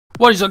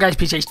What is up guys,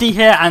 Beech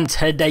here, and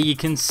today you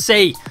can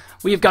see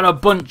we've got a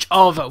bunch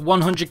of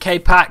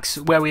 100k packs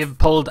where we have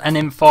pulled an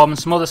inform and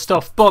some other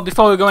stuff. But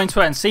before we go into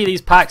it and see these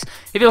packs,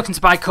 if you're looking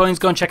to buy coins,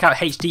 go and check out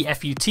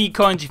HDFUT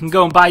coins. You can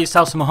go and buy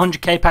yourself some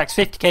 100k packs,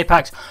 50k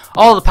packs,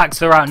 all the packs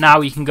that are out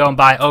now you can go and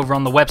buy over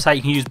on the website.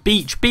 You can use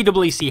Beech,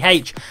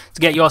 BEECH,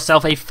 to get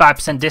yourself a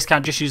 5%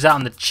 discount. Just use that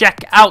on the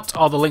checkout.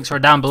 All the links are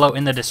down below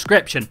in the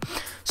description.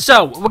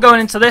 So, we're going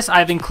into this.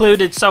 I've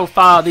included so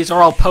far, these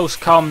are all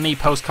post-com, me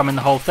post-comming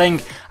the whole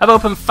thing. I've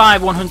opened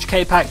 5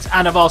 100k packs,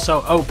 and I've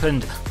also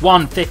opened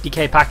one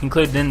 50k pack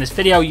included in this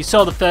video. You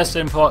saw the first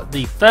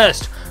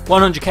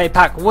 100k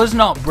pack was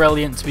not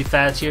brilliant, to be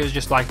fair to you. It was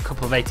just like a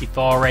couple of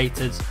 84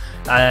 rated,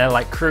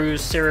 like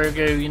Cruz,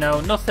 Sirigu, you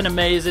know, nothing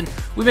amazing.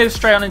 We move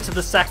straight on into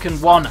the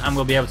second one, and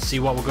we'll be able to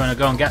see what we're going to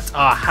go and get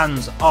our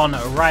hands on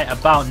right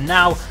about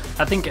now.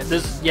 I think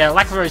there's, yeah,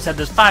 like I've already said,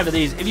 there's 5 of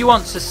these. If you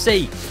want to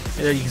see,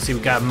 you can see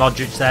we've got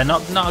Modric there,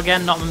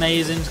 not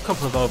amazing, a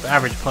couple of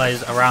average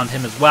players around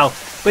him as well.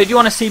 But if you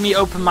want to see me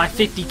open my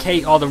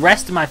 50k or the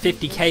rest of my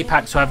 50k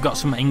pack, so I've got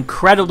some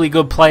incredibly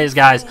good players,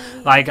 guys,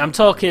 like I'm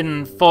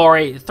talking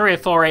 3 or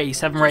 4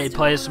 87 rated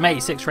players, some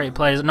 86 rated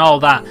players and all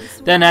that,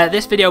 then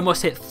this video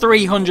must hit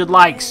 300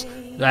 likes.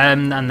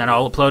 And then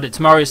I'll upload it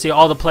tomorrow. You'll see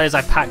all the players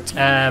I packed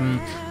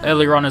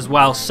earlier on as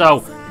well. So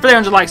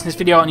 300 likes in this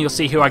video and you'll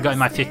see who I got in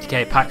my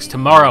 50k packs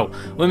tomorrow.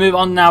 We'll move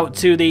on now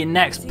to the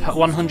next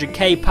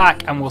 100k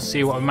pack and we'll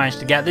see what we managed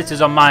to get. This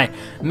is on my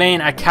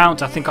main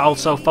account. I think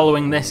also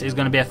following this is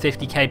going to be a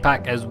 50k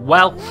pack as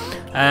well.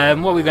 What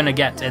are we going to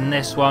get in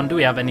this one? Do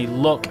we have any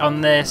luck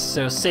on this?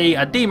 So see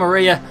a Di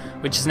Maria,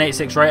 which is an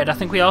 86 rated. I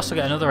think we also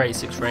get another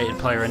 86 rated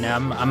player in there.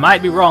 I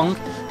might be wrong,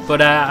 but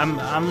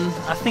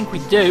I think we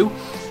do.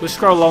 We'll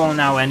scroll along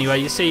now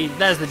anyway. You see,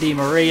 there's the Di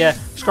Maria.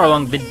 Scroll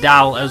along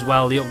Vidal as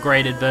well, the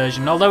upgraded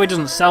version. Although it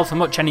doesn't sell for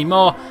much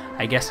anymore,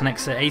 I guess an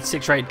extra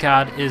 86 rated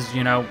card is,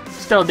 you know,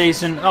 still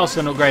decent.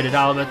 Also an upgraded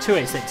Alba,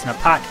 286 in a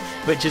pack,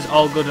 which is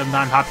all good and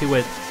I'm happy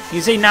with.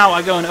 You see now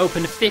I go and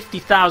open a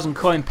 50,000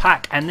 coin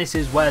pack, and this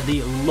is where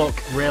the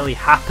luck really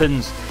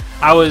happens.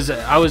 I was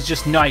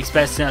just not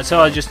expecting it,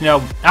 so I just, you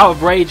know, out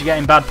of rage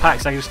getting bad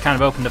packs, I just kind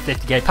of opened a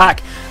 50k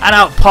pack, and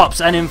out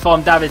pops an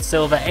informed David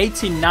Silva,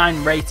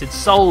 89 rated,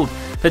 sold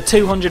for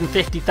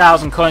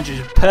 250,000 coins, which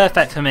is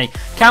perfect for me.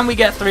 Can we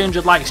get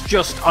 300 likes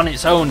just on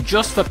its own,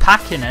 just for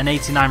packing an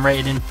 89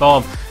 rated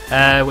inform,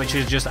 which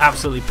is just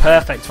absolutely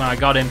perfect when I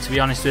got him, to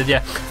be honest with you.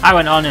 I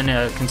went on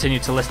and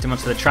continued to list him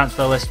onto the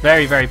transfer list.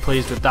 Very, very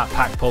pleased with that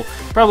pack pull.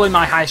 Probably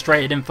my highest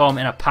rated inform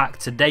in a pack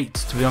to date,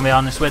 to be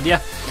honest with you.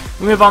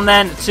 We move on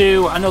then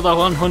to another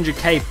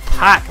 100k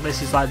pack.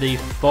 This is like the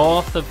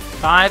 4th of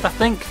 5, I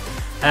think.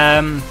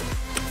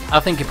 I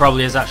think it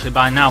probably is actually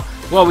by now.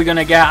 What we're going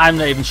to get, I'm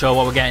not even sure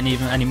what we're getting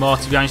even anymore,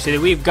 to be honest with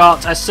you. We've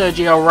got a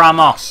Sergio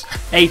Ramos,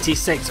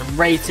 86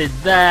 rated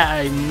there.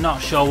 I'm not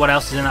sure what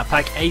else is in that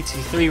pack.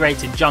 83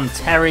 rated John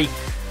Terry.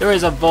 There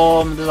is a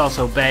Vorm, there's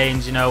also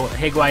Baines, you know,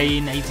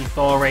 Higuain,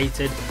 84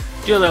 rated.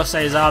 Julio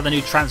Cesar, the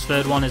new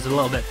transferred one, is a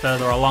little bit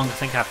further along. I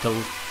think I have to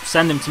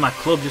send him to my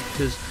club just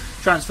because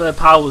transfer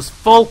pile was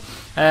full.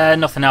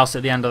 Nothing else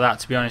at the end of that,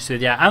 to be honest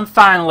with you. And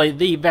finally,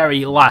 the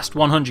very last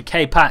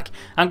 100k pack.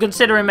 I'm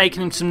considering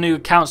making some new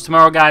accounts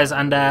tomorrow, guys,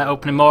 and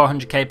opening more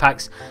 100k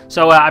packs.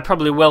 So I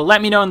probably will.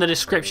 Let me know in the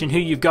description who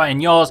you've got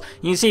in yours.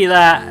 You can see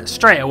there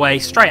straight away,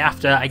 straight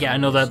after, I get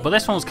another. But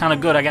this one's kind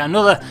of good. I get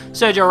another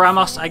Sergio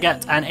Ramos. I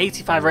get an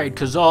 85 rated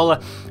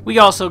Cazorla. We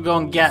also go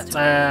and get.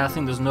 I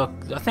think there's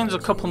a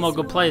couple more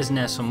good players in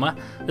there somewhere.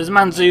 There's a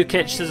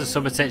Mandzukic, there's a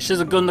Subotic,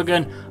 there's a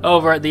Gundogan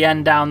over at the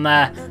end down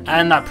there,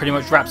 and that pretty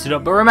much wraps it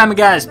up. But remember,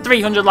 guys,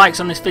 300 likes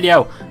on this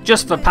video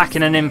just for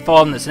packing an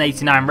inform that's an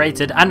 89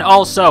 rated, and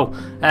also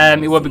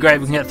it would be great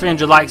if we can get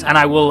 300 likes, and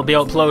I will be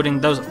uploading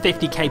those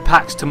 50k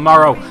packs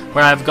tomorrow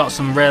where I've got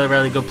some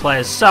really good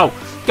players. So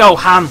go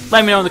ham.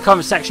 Let me know in the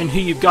comment section who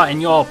you've got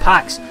in your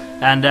packs,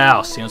 and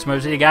I'll see you on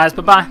tomorrow's video, guys.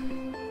 Bye bye.